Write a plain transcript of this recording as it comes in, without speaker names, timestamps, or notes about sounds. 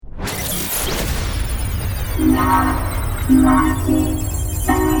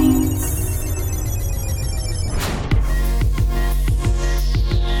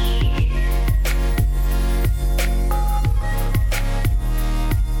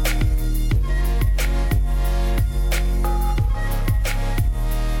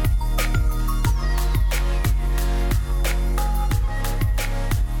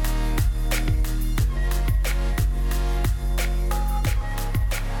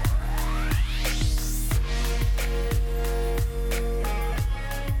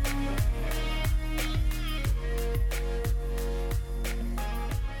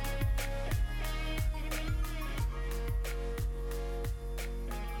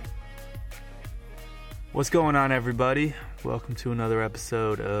What's going on, everybody? Welcome to another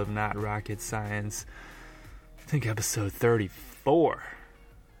episode of Not Rocket Science. I think episode 34.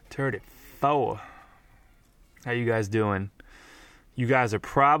 34. How you guys doing? You guys are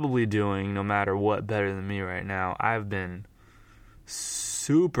probably doing, no matter what, better than me right now. I've been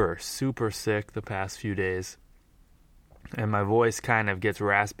super sick the past few days. And my voice kind of gets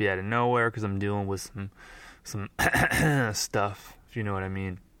raspy out of nowhere because I'm dealing with some stuff, if you know what I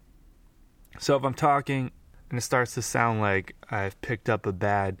mean. So if I'm talking and it starts to sound like I've picked up a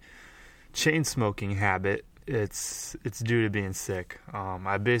bad chain smoking habit, it's due to being sick.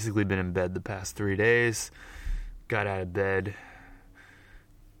 I've basically been in bed the past 3 days. Got out of bed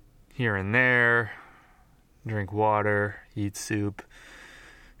here and there, drink water, eat soup,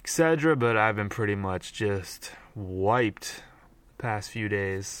 etc. But I've been pretty much just wiped the past few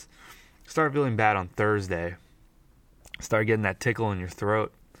days. Started feeling bad on Thursday. Started getting that tickle in your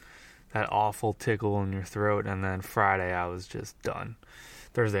throat. That awful tickle in your throat, and then Friday I was just done.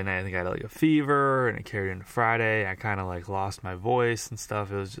 Thursday night I think I had like a fever, and it carried into Friday. I kind of like lost my voice and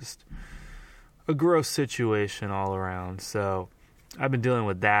stuff. It was just a gross situation all around. So I've been dealing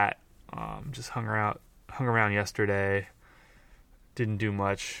with that. Just hung around yesterday. Didn't do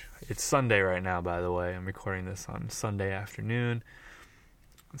much. It's Sunday right now, by the way. I'm recording this on Sunday afternoon.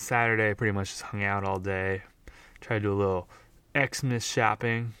 Saturday, pretty much just hung out all day. Tried to do a little Xmas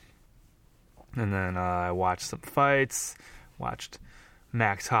shopping. And then I watched some fights, watched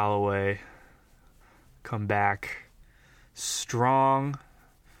Max Holloway come back strong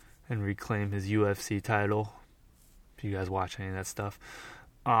and reclaim his UFC title. If you guys watch any of that stuff.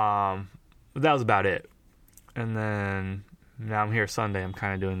 But that was about it. And then now I'm here Sunday. I'm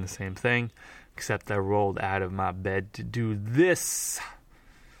kind of doing the same thing, except I rolled out of my bed to do this.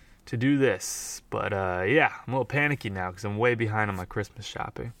 But yeah, I'm a little panicky now because I'm way behind on my Christmas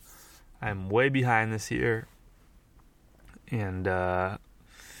shopping. I'm way behind this year, and I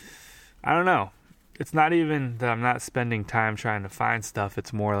don't know. It's not even that I'm not spending time trying to find stuff.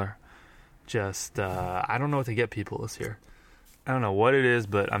 It's more just I don't know what to get people this year. I don't know what it is,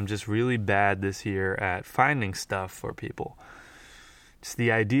 but I'm just really bad this year at finding stuff for people. Just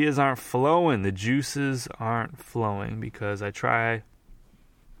the ideas aren't flowing. The juices aren't flowing because I try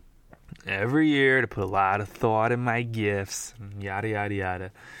every year to put a lot of thought in my gifts, and yada, yada,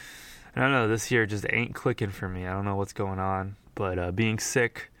 yada. I don't know, this year just ain't clicking for me. I don't know what's going on, but being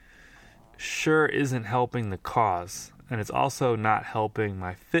sick sure isn't helping the cause. And it's also not helping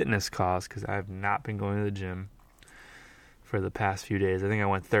my fitness cause because I've not been going to the gym for the past few days. I think I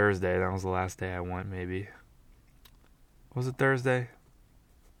went Thursday. That was the last day I went, maybe. Was it Thursday?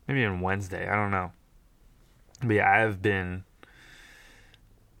 Maybe even Wednesday. I don't know. But yeah, I've been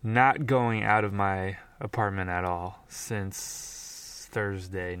not going out of my apartment at all since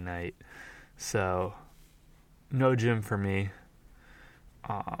Thursday night. So no gym for me.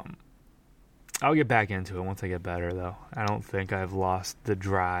 I'll get back into it once I get better, though. I don't think I've lost the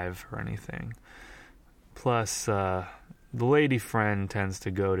drive or anything. Plus the lady friend tends to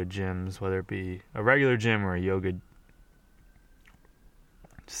go to gyms, whether it be a regular gym or a yoga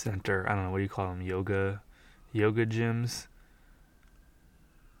center. I don't know, what do you call them? Yoga gyms?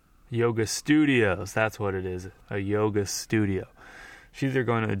 Yoga studios, that's what it is. A yoga studio. She's either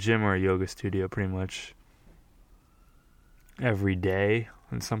going to a gym or a yoga studio pretty much every day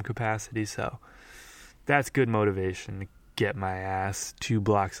in some capacity. So that's good motivation to get my ass 2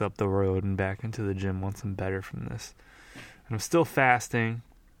 blocks up the road and back into the gym once I'm better from this. And I'm still fasting.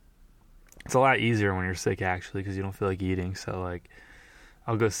 It's a lot easier when you're sick, actually, because you don't feel like eating. So, like,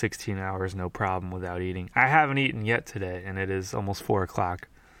 I'll go 16 hours, no problem, without eating. I haven't eaten yet today, and it is almost 4 o'clock.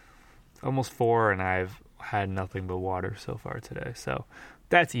 It's almost 4, and I've had nothing but water so far today. So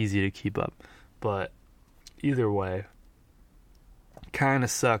that's easy to keep up. But either way, kind of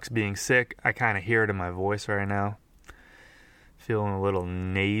sucks being sick. I kind of hear it in my voice right now. Feeling a little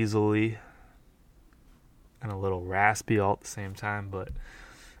nasally and a little raspy all at the same time. But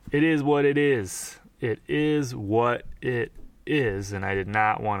it is what it is. it is what it is, and I did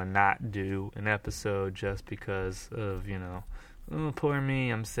not want to not do an episode just because of, oh, poor me,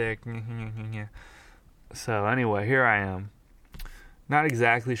 I'm sick. So anyway, here I am. Not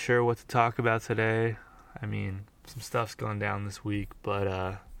exactly sure what to talk about today. I mean, some stuff's gone down this week, but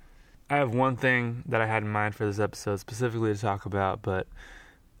I have one thing that I had in mind for this episode specifically to talk about, but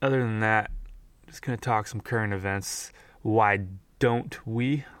other than that, I'm just going to talk some current events. Why don't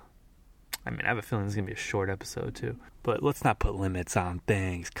we? I mean, I have a feeling this is going to be a short episode too, but let's not put limits on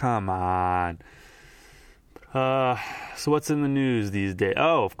things. Come on. So what's in the news these days?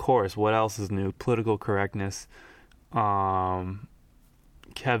 Oh, of course. What else is new? Political correctness. Kevin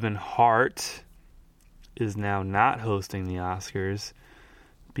Hart is now not hosting the Oscars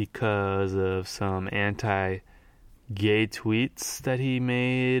because of some anti-gay tweets that he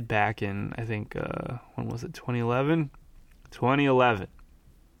made back in, I think, when was it, 2011? 2011.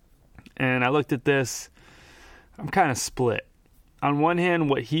 And I looked at this, I'm kind of split. On one hand,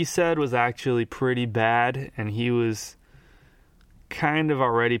 what he said was actually pretty bad, and he was kind of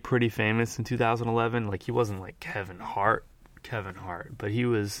already pretty famous in 2011. Like, he wasn't like Kevin Hart, but he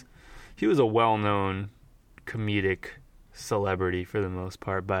was a well-known comedic celebrity for the most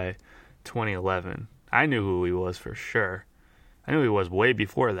part by 2011. I knew who he was for sure. I knew he was way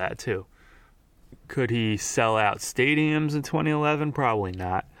before that too. Could he sell out stadiums in 2011? Probably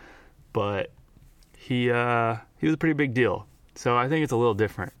not. But he was a pretty big deal. So I think it's a little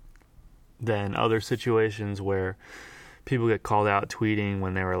different than other situations where people get called out tweeting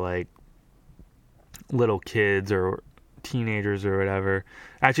when they were like little kids or teenagers or whatever.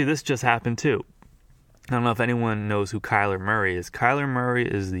 Actually, this just happened too. I don't know if anyone knows who Kyler Murray is. Kyler Murray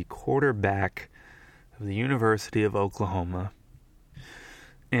is the quarterback of the University of Oklahoma.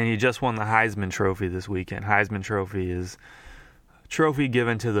 And he just won the Heisman Trophy this weekend. Heisman Trophy is a trophy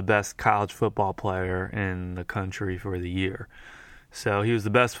given to the best college football player in the country for the year. So he was the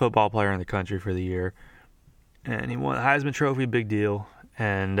best football player in the country for the year. And he won the Heisman Trophy, big deal.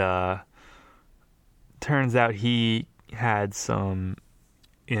 And turns out he had some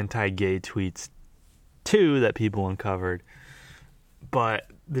anti-gay tweets too that people uncovered. But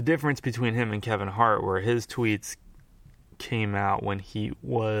the difference between him and Kevin Hart were his tweets came out when he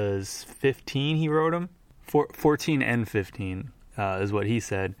was 15, he wrote them. 14 and 15 is what he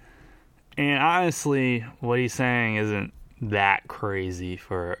said. And honestly, what he's saying isn't that crazy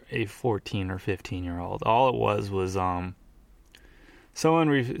for a 14 or 15-year-old. All it was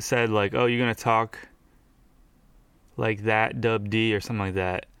someone said, like, oh, you're going to talk like that, Dub D, or something like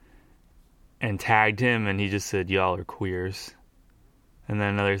that, and tagged him, and he just said, y'all are queers. And then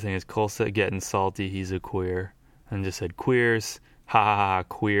another thing is Cole said getting salty, he's a queer. And just said queers, ha ha ha,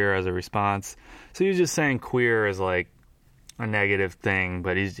 queer as a response. So he was just saying queer as like a negative thing,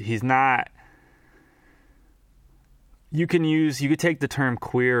 but he's not. You could take the term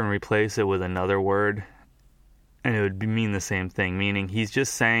queer and replace it with another word, and it would mean the same thing, meaning he's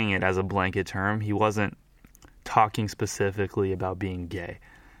just saying it as a blanket term. He wasn't talking specifically about being gay.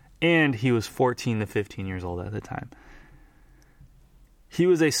 And he was 14 to 15 years old at the time. He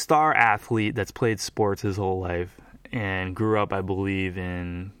was a star athlete that's played sports his whole life and grew up, I believe,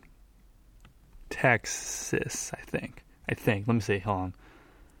 in Texas, I think. Let me see. Hold on.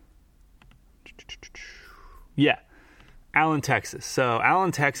 Yeah. Allen, Texas. So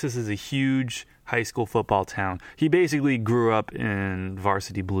Allen, Texas is a huge high school football town. He basically grew up in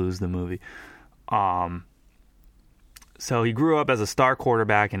Varsity Blues, the movie. So he grew up as a star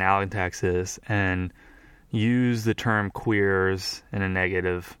quarterback in Allen, Texas, and used the term queers in a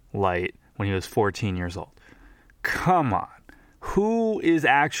negative light when he was 14 years old. Come on. Who is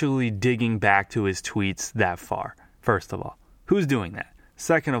actually digging back to his tweets that far? First of all, who's doing that?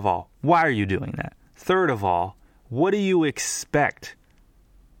 Second of all, why are you doing that? Third of all, what do you expect?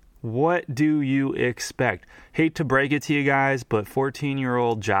 What do you expect? Hate to break it to you guys, but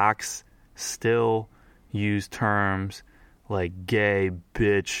 14-year-old jocks still use terms like gay,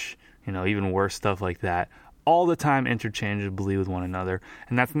 bitch, even worse stuff like that, all the time interchangeably with one another.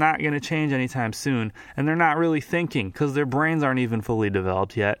 And that's not going to change anytime soon. And they're not really thinking because their brains aren't even fully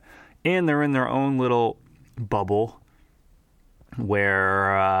developed yet. And they're in their own little bubble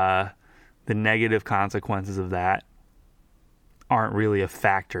where the negative consequences of that aren't really a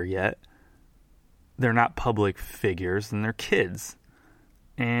factor yet. They're not public figures and they're kids.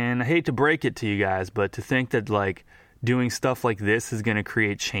 And I hate to break it to you guys, but to think that like doing stuff like this is going to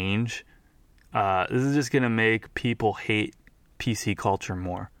create change, this is just going to make people hate PC culture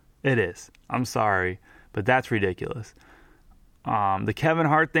more. It is. I'm sorry, but that's ridiculous. The Kevin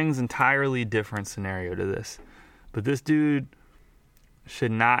Hart thing's entirely different scenario to this. But this dude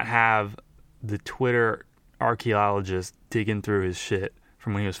should not have the Twitter archaeologist digging through his shit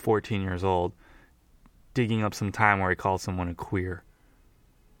from when he was 14 years old, digging up some time where he called someone a queer.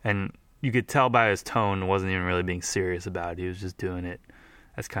 And you could tell by his tone, wasn't even really being serious about it. He was just doing it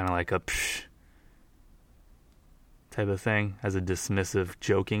as kind of like a psh type of thing, as a dismissive,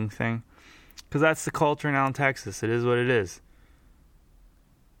 joking thing. Because that's the culture now in Texas. It is what it is.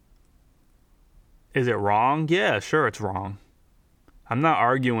 Is it wrong? Yeah, sure it's wrong. I'm not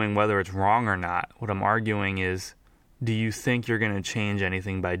arguing whether it's wrong or not. What I'm arguing is, do you think you're going to change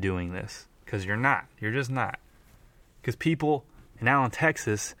anything by doing this? Because you're not. You're just not. Because people now in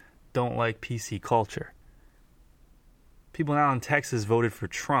Texas don't like PC culture. People now in Texas voted for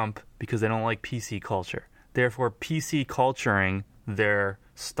Trump because they don't like PC culture. Therefore, PC culturing their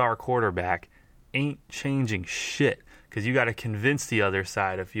star quarterback ain't changing shit. Because you got to convince the other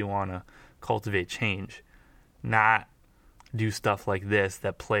side if you want to cultivate change. Not do stuff like this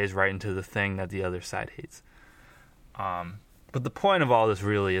that plays right into the thing that the other side hates. But the point of all this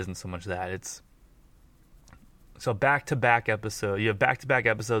really isn't so much that. It's so back-to-back episode. You have back-to-back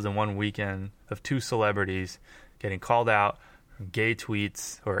episodes in one weekend of two celebrities getting called out from gay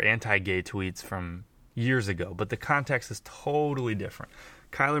tweets or anti-gay tweets from years ago. But the context is totally different.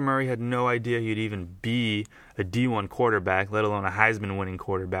 Kyler Murray had no idea he'd even be a D1 quarterback, let alone a Heisman-winning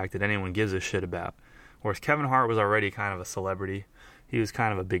quarterback that anyone gives a shit about. Whereas Kevin Hart was already kind of a celebrity. He was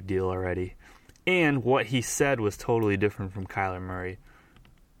kind of a big deal already. And what he said was totally different from Kyler Murray.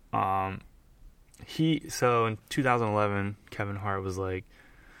 So in 2011, Kevin Hart was like,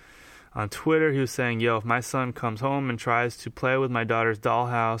 on Twitter, he was saying, yo, if my son comes home and tries to play with my daughter's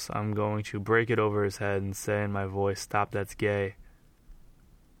dollhouse, I'm going to break it over his head and say in my voice, stop, that's gay.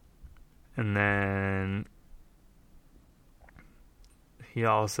 And then he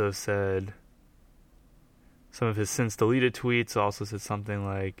also said, some of his since deleted tweets also said something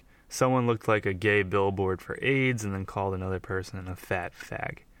like, someone looked like a gay billboard for AIDS, and then called another person a fat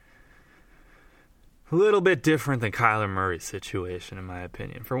fag. A little bit different than Kyler Murray's situation, in my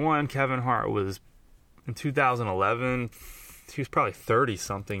opinion. For one, Kevin Hart was, in 2011, he was probably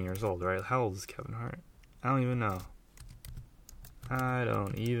 30-something years old, right? How old is Kevin Hart? I don't even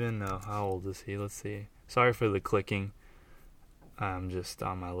know. How old is he? Let's see. Sorry for the clicking. I'm just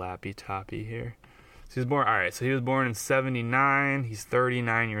on my lappy-toppy here. So he was born in 79. He's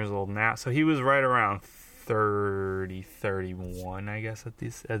 39 years old now. So he was right around 30, 31, I guess, at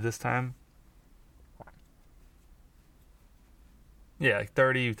this time. Yeah, like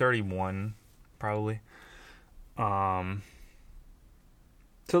 30, 31, probably. So a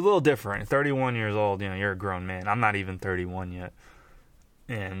little different. 31 years old, you're a grown man. I'm not even 31 yet.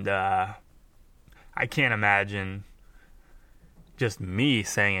 And I can't imagine just me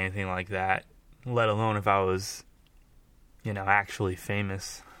saying anything like that, let alone if I was, actually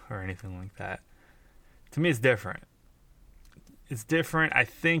famous or anything like that. To me, it's different. It's different. I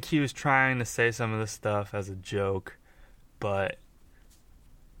think he was trying to say some of this stuff as a joke, but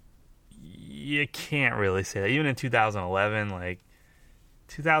you can't really say that. Even in 2011,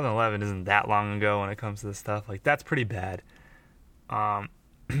 2011 isn't that long ago when it comes to this stuff. That's pretty bad. I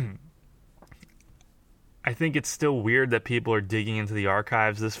think it's still weird that people are digging into the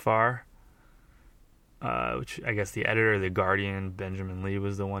archives this far. Which I guess the editor of The Guardian, Benjamin Lee,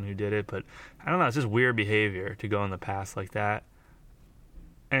 was the one who did it. But I don't know, it's just weird behavior to go in the past like that.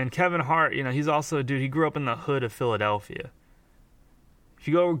 And Kevin Hart, he's also a dude, he grew up in the hood of Philadelphia. If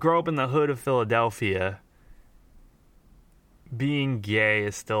you grow up in the hood of Philadelphia, being gay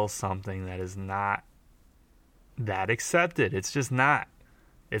is still something that is not that accepted. It's just not.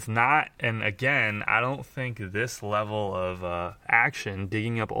 It's not, and again, I don't think this level of action,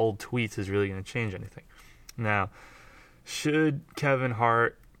 digging up old tweets, is really going to change anything. Now, should Kevin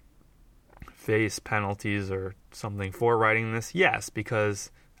Hart face penalties or something for writing this? Yes,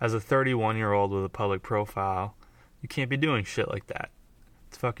 because as a 31-year-old with a public profile, you can't be doing shit like that.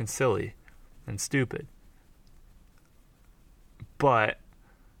 It's fucking silly and stupid. But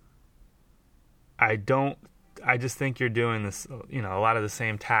I just think you're doing this, a lot of the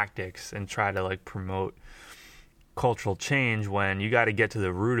same tactics and try to promote cultural change when you got to get to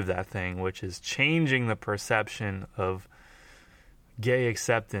the root of that thing, which is changing the perception of gay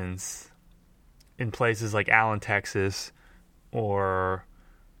acceptance in places like Allen, Texas, or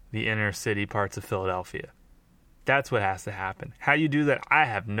the inner city parts of Philadelphia. That's what has to happen. How you do that, I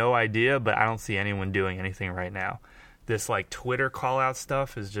have no idea, but I don't see anyone doing anything right now. This Twitter call out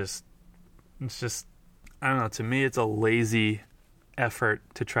stuff is just I don't know, to me it's a lazy effort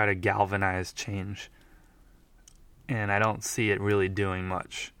to try to galvanize change. And I don't see it really doing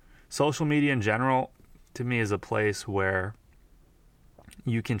much. Social media in general, to me, is a place where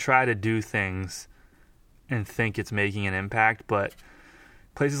you can try to do things and think it's making an impact, but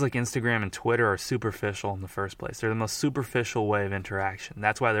places like Instagram and Twitter are superficial in the first place. They're the most superficial way of interaction.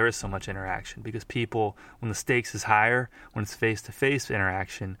 That's why there is so much interaction, because people, when the stakes is higher, when it's face-to-face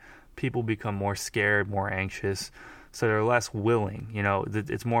interaction, people become more scared, more anxious, so they're less willing.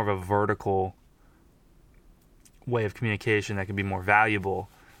 It's more of a vertical way of communication that can be more valuable,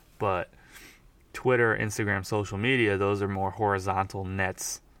 but Twitter, Instagram, social media, those are more horizontal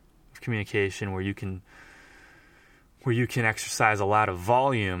nets of communication where you can exercise a lot of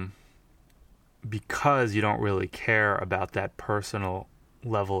volume because you don't really care about that personal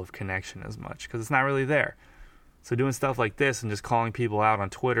level of connection as much, because it's not really there. So doing stuff like this and just calling people out on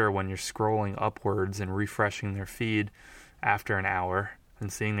Twitter when you're scrolling upwards and refreshing their feed after an hour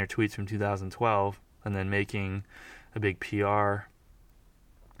and seeing their tweets from 2012 and then making a big PR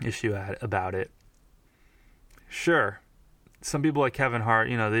issue about it. Sure, some people like Kevin Hart,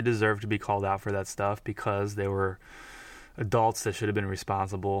 they deserve to be called out for that stuff because they were adults that should have been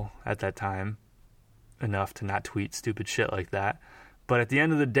responsible at that time enough to not tweet stupid shit like that. But at the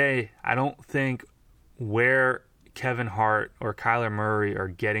end of the day, I don't think where Kevin Hart or Kyler Murray are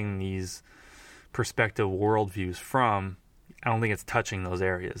getting these perspective worldviews from, I don't think it's touching those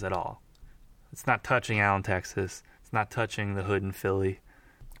areas at all. It's not touching Allen, Texas. It's not touching the hood in Philly.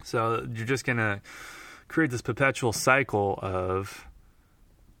 So you're just going to create this perpetual cycle of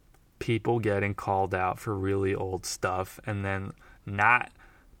people getting called out for really old stuff and then not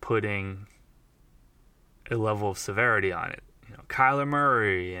putting a level of severity on it. Kyler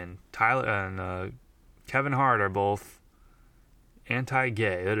Murray and Kevin Hart are both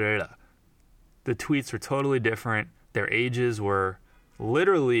anti-gay. The tweets were totally different. Their ages were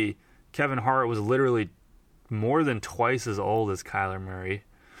literally, Kevin Hart was literally more than twice as old as Kyler Murray.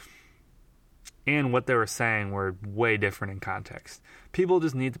 And what they were saying were way different in context. People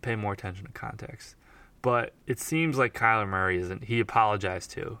just need to pay more attention to context. But it seems like Kyler Murray isn't. He apologized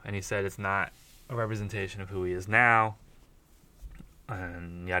too, and he said it's not a representation of who he is now,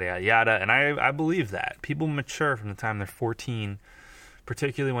 and yada, yada, yada. And I believe that. People mature from the time they're 14,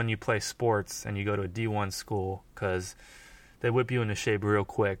 particularly when you play sports and you go to a D1 school, because they whip you into shape real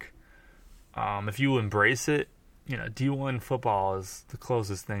quick. If you embrace it, D1 football is the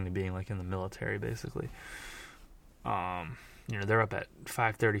closest thing to being like in the military, basically. They're up at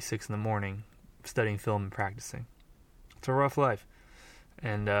 5:36 in the morning studying film and practicing. It's a rough life.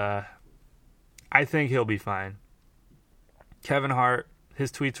 And I think he'll be fine. Kevin Hart,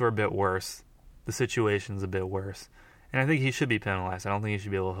 his tweets were a bit worse. The situation's a bit worse. And I think he should be penalized. I don't think he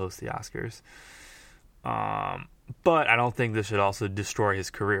should be able to host the Oscars. But I don't think this should also destroy his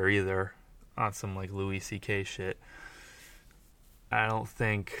career either on some like Louis C.K. shit. I don't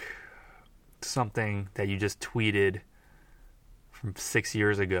think something that you just tweeted from 6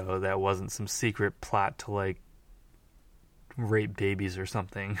 years ago that wasn't some secret plot to like rape babies or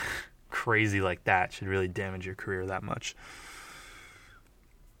something crazy like that should really damage your career that much.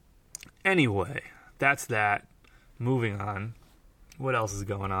 Anyway, that's that. Moving on. What else is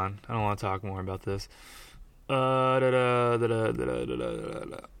going on? I don't want to talk more about this.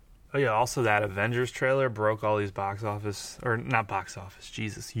 Oh yeah, also that Avengers trailer broke all these YouTube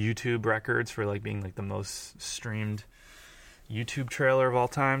records for like being like the most streamed YouTube trailer of all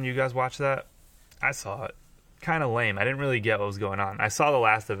time. You guys watch that? I saw it. Kind of lame. I didn't really get what was going on. I saw the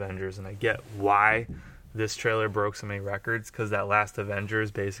last Avengers and I get why this trailer broke so many records, because that last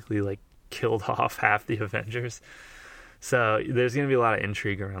Avengers basically like killed off half the Avengers. So there's going to be a lot of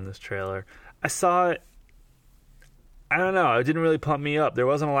intrigue around this trailer. I saw it. I don't know. It didn't really pump me up. There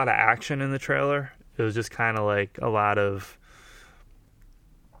wasn't a lot of action in the trailer. It was just kind of like a lot of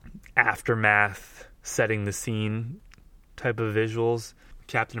aftermath, setting the scene type of visuals.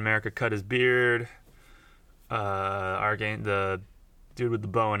 Captain America cut his beard. The dude with the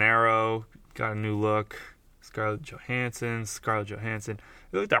bow and arrow got a new look. Scarlett Johansson. It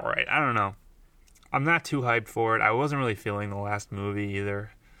looked alright. I don't know. I'm not too hyped for it. I wasn't really feeling the last movie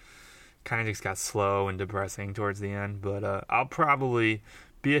either. Kind of just got slow and depressing towards the end, but I'll probably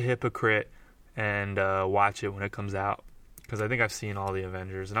be a hypocrite and watch it when it comes out, because I think I've seen all the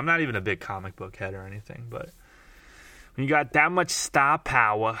Avengers, and I'm not even a big comic book head or anything, but when you got that much star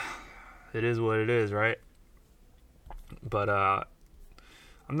power, it is what it is, right? But I'm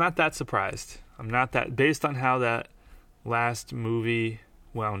not that surprised. Based on how that last movie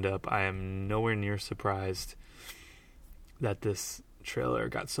wound up, I am nowhere near surprised that this trailer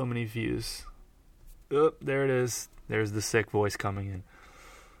got so many views. Oh, there it is. There's the sick voice coming in.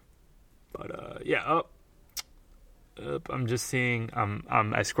 But I'm just seeing.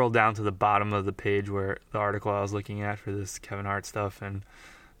 I scrolled down to the bottom of the page where the article I was looking at for this Kevin Hart stuff, and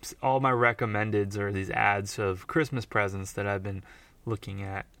all my recommendeds are these ads of Christmas presents that I've been looking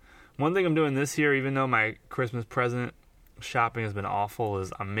at. One thing I'm doing this year, even though my Christmas present shopping has been awful,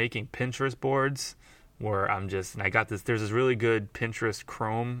 is I'm making Pinterest boards where and I got this. There's this really good Pinterest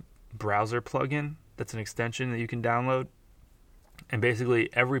Chrome browser plugin that's an extension that you can download, and basically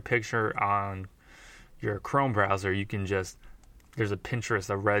every picture on your Chrome browser, you can there's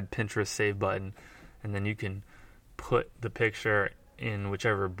a red Pinterest save button, and then you can put the picture in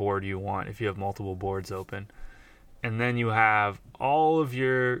whichever board you want if you have multiple boards open. And then you have all of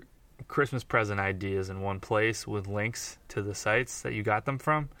your Christmas present ideas in one place with links to the sites that you got them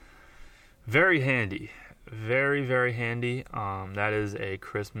from. Very handy. Very, very handy. That is a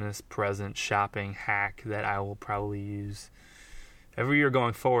Christmas present shopping hack that I will probably use every year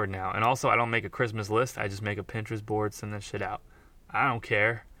going forward now. And also, I don't make a Christmas list. I just make a Pinterest board, send that shit out. I don't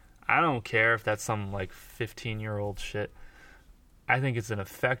care. I don't care if that's some 15-year-old shit. I think it's an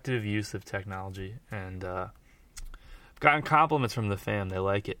effective use of technology. And I've gotten compliments from the fam. They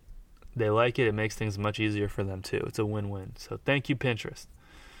like it. It makes things much easier for them too. It's a win-win. So thank you, Pinterest.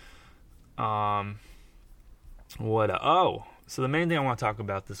 So the main thing I want to talk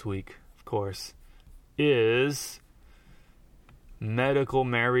about this week, of course, is medical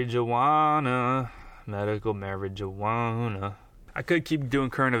marijuana. I could keep doing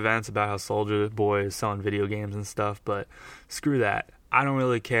current events about how Soulja Boy is selling video games and stuff, but screw that. I don't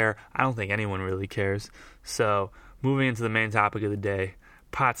really care. I don't think anyone really cares. So moving into the main topic of the day,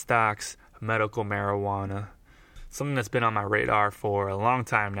 pot stocks, medical marijuana. Something that's been on my radar for a long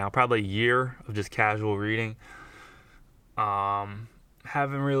time now, probably a year of just casual reading.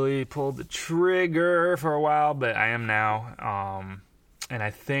 Haven't really pulled the trigger for a while, but I am now. And I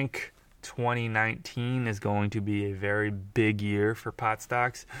think 2019 is going to be a very big year for pot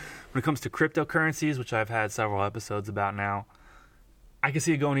stocks. When it comes to cryptocurrencies, which I've had several episodes about now, I can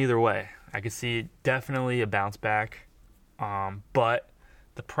see it going either way. I can see definitely a bounce back. But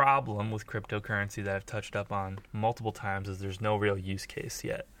the problem with cryptocurrency that I've touched up on multiple times is there's no real use case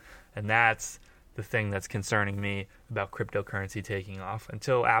yet. And that's the thing that's concerning me about cryptocurrency taking off.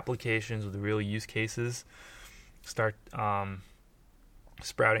 Until applications with real use cases start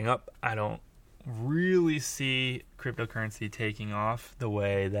sprouting up, I don't really see cryptocurrency taking off the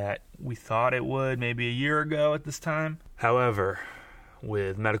way that we thought it would maybe a year ago at this time. However,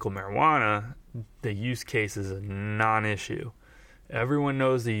 with medical marijuana, the use case is a non-issue. Everyone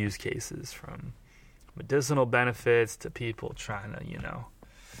knows the use cases, from medicinal benefits to people trying to,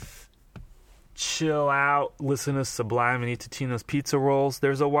 chill out, listen to Sublime and eat Totino's pizza rolls.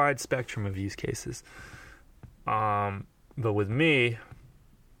 There's a wide spectrum of use cases. But with me,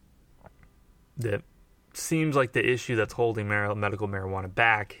 that seems like the issue that's holding medical marijuana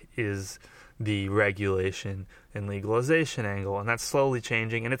back is the regulation and legalization angle, and that's slowly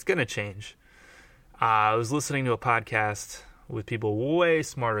changing, and it's going to change. I was listening to a podcast with people way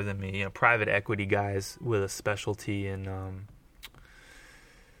smarter than me, private equity guys with a specialty in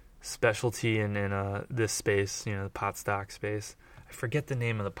this space, the pot stock space. I forget the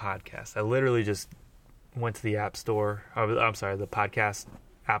name of the podcast. I literally just went to the the podcast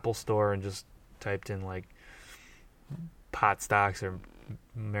Apple store and just typed in pot stocks or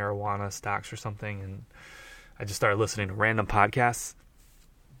marijuana stocks or something, and I just started listening to random podcasts.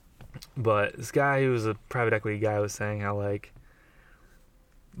 But this guy who was a private equity guy was saying how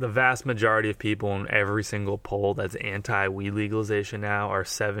the vast majority of people in every single poll that's anti-weed legalization now are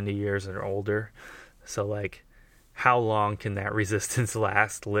 70 years and older. So how long can that resistance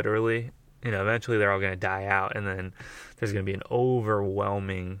last, literally? Eventually they're all going to die out, and then there's going to be an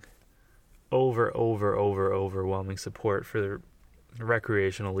overwhelming support for the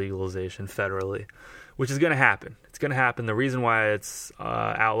recreational legalization federally, which is going to happen. It's going to happen. The reason why it's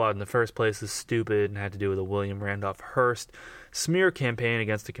outlawed in the first place is stupid and had to do with a William Randolph Hearst smear campaign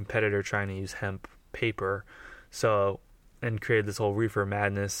against a competitor trying to use hemp paper, and created this whole reefer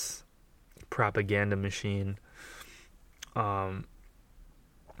madness propaganda machine,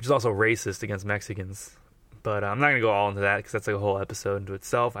 which is also racist against Mexicans. But I'm not going to go all into that because that's a whole episode into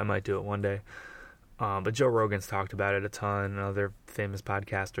itself. I might do it one day. But Joe Rogan's talked about it a ton, and other famous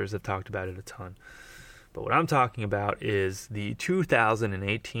podcasters have talked about it a ton. But what I'm talking about is the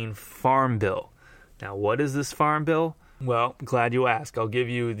 2018 Farm Bill. Now, what is this Farm Bill? Well, glad you asked. I'll give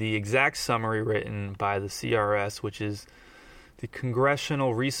you the exact summary written by the CRS, which is the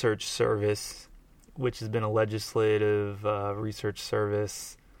Congressional Research Service, which has been a legislative research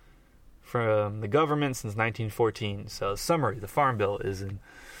service from the government since 1914. So, summary, the Farm Bill is an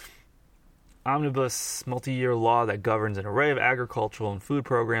omnibus multi-year law that governs an array of agricultural and food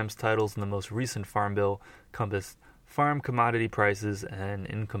programs. Titles in the most recent Farm Bill encompass farm commodity prices and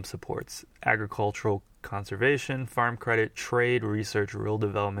income supports, agricultural conservation, farm credit, trade, research, rural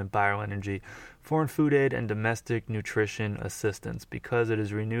development, bioenergy, foreign food aid, and domestic nutrition assistance. Because it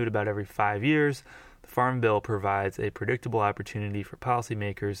is renewed about every 5 years, the Farm Bill provides a predictable opportunity for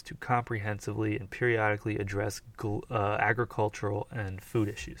policymakers to comprehensively and periodically address agricultural and food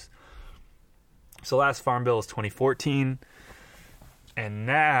issues. So last Farm Bill is 2014, and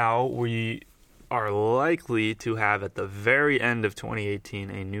now we are likely to have at the very end of 2018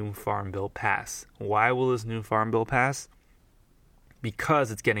 a new Farm Bill pass. Why will this new Farm Bill pass?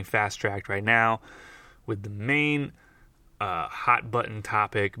 Because it's getting fast-tracked right now, with the main hot button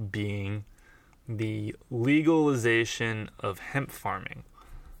topic being the legalization of hemp farming.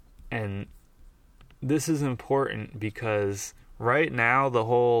 And this is important because right now the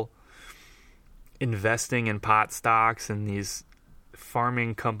whole investing in pot stocks and these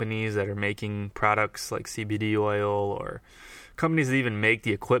farming companies that are making products like CBD oil, or companies that even make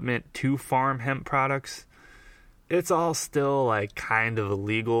the equipment to farm hemp products, it's all still like kind of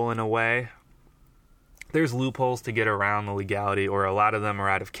illegal in a way. There's loopholes to get around the legality, or a lot of them are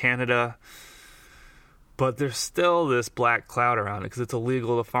out of Canada, but there's still this black cloud around it because it's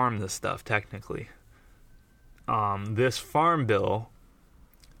illegal to farm this stuff technically. This Farm Bill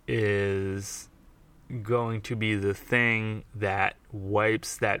is going to be the thing that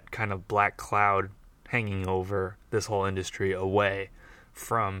wipes that kind of black cloud hanging over this whole industry away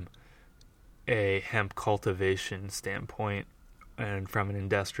from a hemp cultivation standpoint and from an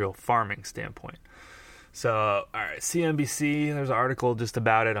industrial farming standpoint. So, all right, CNBC, there's an article just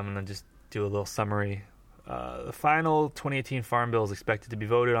about it. I'm going to just do a little summary. The final 2018 Farm Bill is expected to be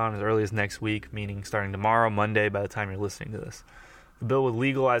voted on as early as next week, meaning starting tomorrow, Monday, by the time you're listening to this. The bill would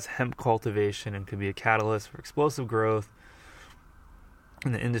legalize hemp cultivation and could be a catalyst for explosive growth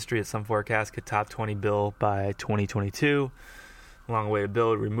in the industry. At some forecasts could top 20 bill by 2022. Along the way, the bill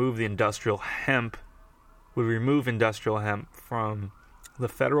would remove industrial hemp from the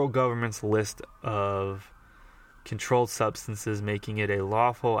federal government's list of controlled substances, making it a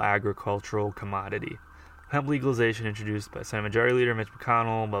lawful agricultural commodity. Hemp legalization introduced by Senate Majority Leader Mitch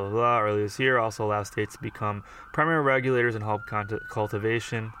McConnell, blah, blah, blah, earlier this year, also allows states to become primary regulators in hemp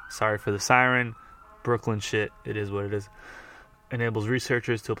cultivation. Sorry for the siren. Brooklyn shit. It is what it is. Enables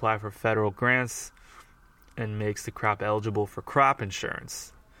researchers to apply for federal grants and makes the crop eligible for crop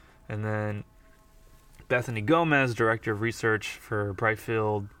insurance. And then Bethany Gomez, Director of Research for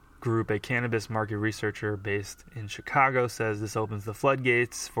Brightfield Group, a cannabis market researcher based in Chicago, says this opens the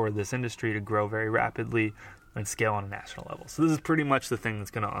floodgates for this industry to grow very rapidly and scale on a national level. So this is pretty much the thing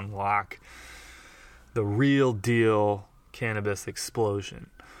that's going to unlock the real deal cannabis explosion.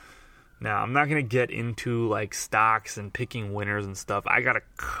 Now, I'm not going to get into like stocks and picking winners and stuff. I got a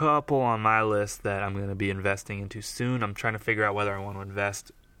couple on my list that I'm going to be investing into soon. I'm trying to figure out whether I want to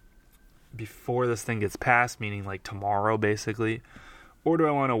invest before this thing gets passed, meaning like tomorrow basically, or do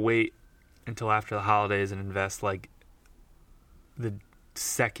I want to wait until after the holidays and invest like the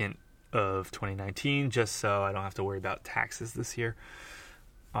second of 2019 just so I don't have to worry about taxes this year.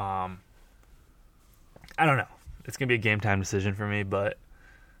 I don't know. It's going to be a game time decision for me, but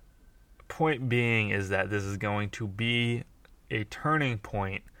point being is that this is going to be a turning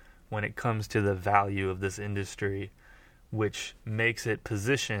point when it comes to the value of this industry, which makes it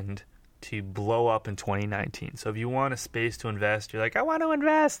positioned to blow up in 2019. So if you want a space to invest, you're like, I want to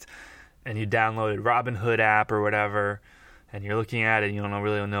invest, and you downloaded Robinhood app or whatever, and you're looking at it and you don't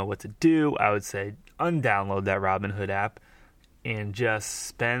really know what to do, I would say undownload that Robinhood app and just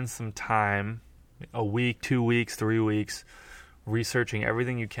spend some time, a week, 2 weeks, 3 weeks, researching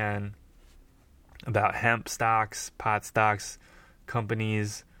everything you can about hemp stocks, pot stocks,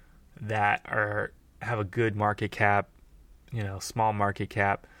 companies that have a good market cap, small market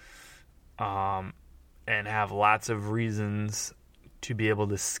cap, and have lots of reasons to be able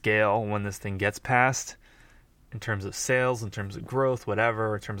to scale when this thing gets passed, in terms of sales, in terms of growth,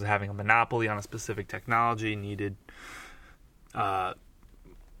 whatever, in terms of having a monopoly on a specific technology needed, that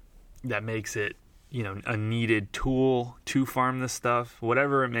makes it, a needed tool to farm this stuff,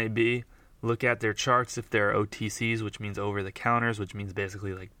 whatever it may be. Look at their charts if they're OTCs, which means over the counters, which means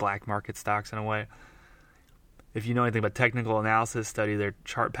basically like black market stocks in a way. If you know anything about technical analysis, study their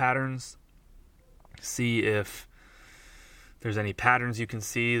chart patterns. See if there's any patterns you can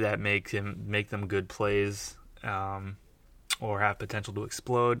see that make them good plays, or have potential to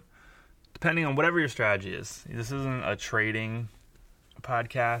explode, depending on whatever your strategy is. This isn't a trading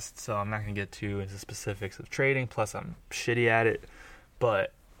podcast, so I'm not going to get too into specifics of trading. Plus, I'm shitty at it.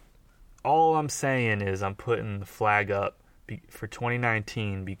 But all I'm saying is I'm putting the flag up for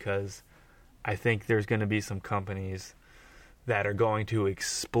 2019 because I think there's going to be some companies that are going to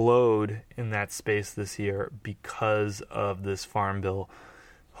explode in that space this year because of this farm bill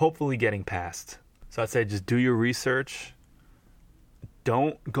hopefully getting passed. So I'd say just do your research.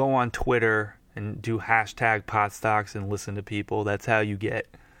 Don't go on Twitter and do hashtag pot stocks and listen to people. That's how you get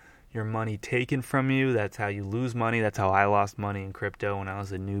your money taken from you. That's how you lose money. That's how I lost money in crypto when I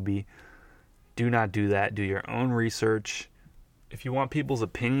was a newbie. Do not do that. Do your own research. If you want people's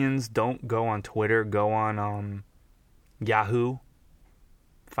opinions, don't go on Twitter. Go on Yahoo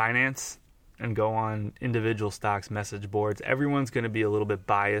Finance and go on individual stocks message boards. Everyone's going to be a little bit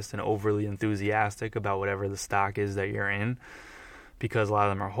biased and overly enthusiastic about whatever the stock is that you're in because a lot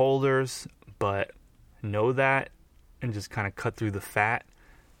of them are holders, but know that and just kind of cut through the fat.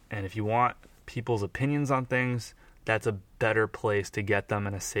 And if you want people's opinions on things, that's a better place to get them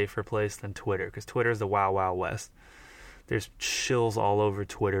and a safer place than Twitter, because Twitter is the wild, wild west. There's shills all over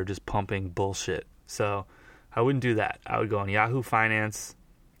Twitter just pumping bullshit. So I wouldn't do that. I would go on Yahoo Finance,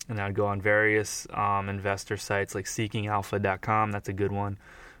 and I would go on various investor sites like seekingalpha.com. That's a good one.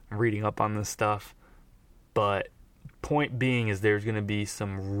 I'm reading up on this stuff. But point being is there's going to be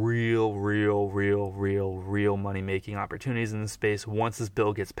some real money-making opportunities in this space once this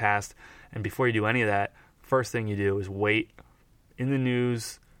bill gets passed. And before you do any of that, first thing you do is wait in the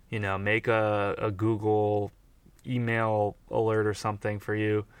news, make a Google email alert or something for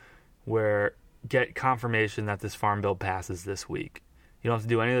you where get confirmation that this farm bill passes this week. You don't have to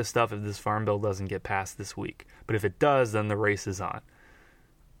do any of this stuff if this farm bill doesn't get passed this week. But if it does, then the race is on.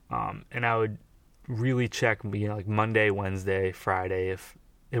 And I would really check, like Monday, Wednesday, Friday if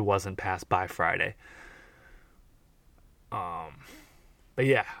it wasn't passed by Friday. But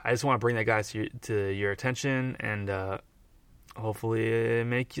yeah, I just want to bring that, guys, to your attention, and hopefully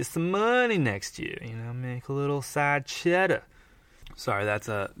make you some money next year. Make a little side cheddar. Sorry, that's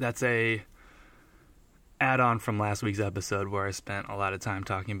a add-on from last week's episode where I spent a lot of time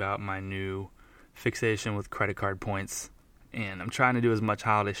talking about my new fixation with credit card points, and I'm trying to do as much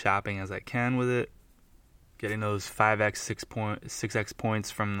holiday shopping as I can with it, getting those 5x, 6x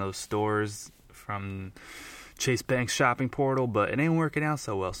points from those stores, from Chase Bank's shopping portal, but it ain't working out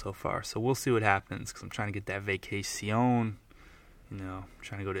so well so far. So we'll see what happens, because I'm trying to get that vacation,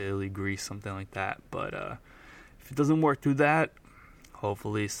 trying to go to Italy, Greece, something like that. But if it doesn't work through that,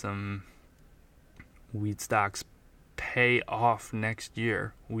 hopefully some weed stocks pay off next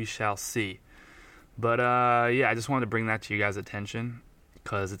year. We shall see. But yeah, I just wanted to bring that to you guys' attention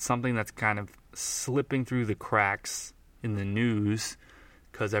because it's something that's kind of slipping through the cracks in the news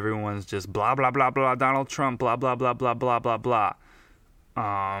because everyone's just blah, blah, blah, blah, Donald Trump, blah, blah, blah, blah, blah, blah, blah.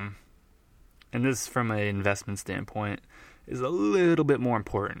 And this, from an investment standpoint, is a little bit more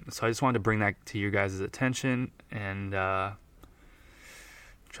important. So I just wanted to bring that to your guys' attention and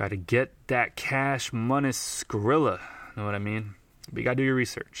try to get that cash money Skrilla. Know what I mean? But you got to do your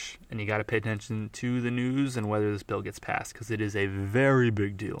research, and you got to pay attention to the news and whether this bill gets passed, because it is a very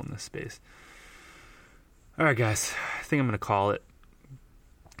big deal in this space. All right, guys, I think I'm going to call it.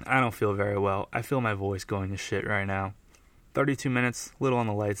 I don't feel very well. I feel my voice going to shit right now. 32 minutes, a little on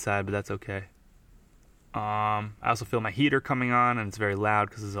the light side, but that's okay. I also feel my heater coming on, and it's very loud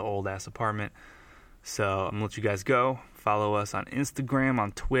because it's an old-ass apartment. So I'm going to let you guys go. Follow us on Instagram,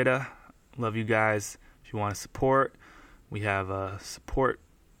 on Twitter. Love you guys. If you want to support, we have a support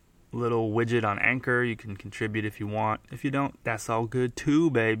little widget on Anchor. You can contribute if you want. If you don't, that's all good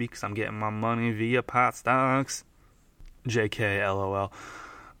too, baby, because I'm getting my money via pot stocks. JK, LOL.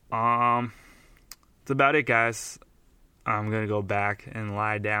 That's about it, guys. I'm going to go back and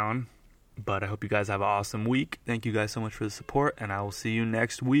lie down. But I hope you guys have an awesome week. Thank you guys so much for the support, and I will see you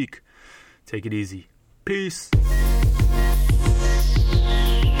next week. Take it easy. Peace.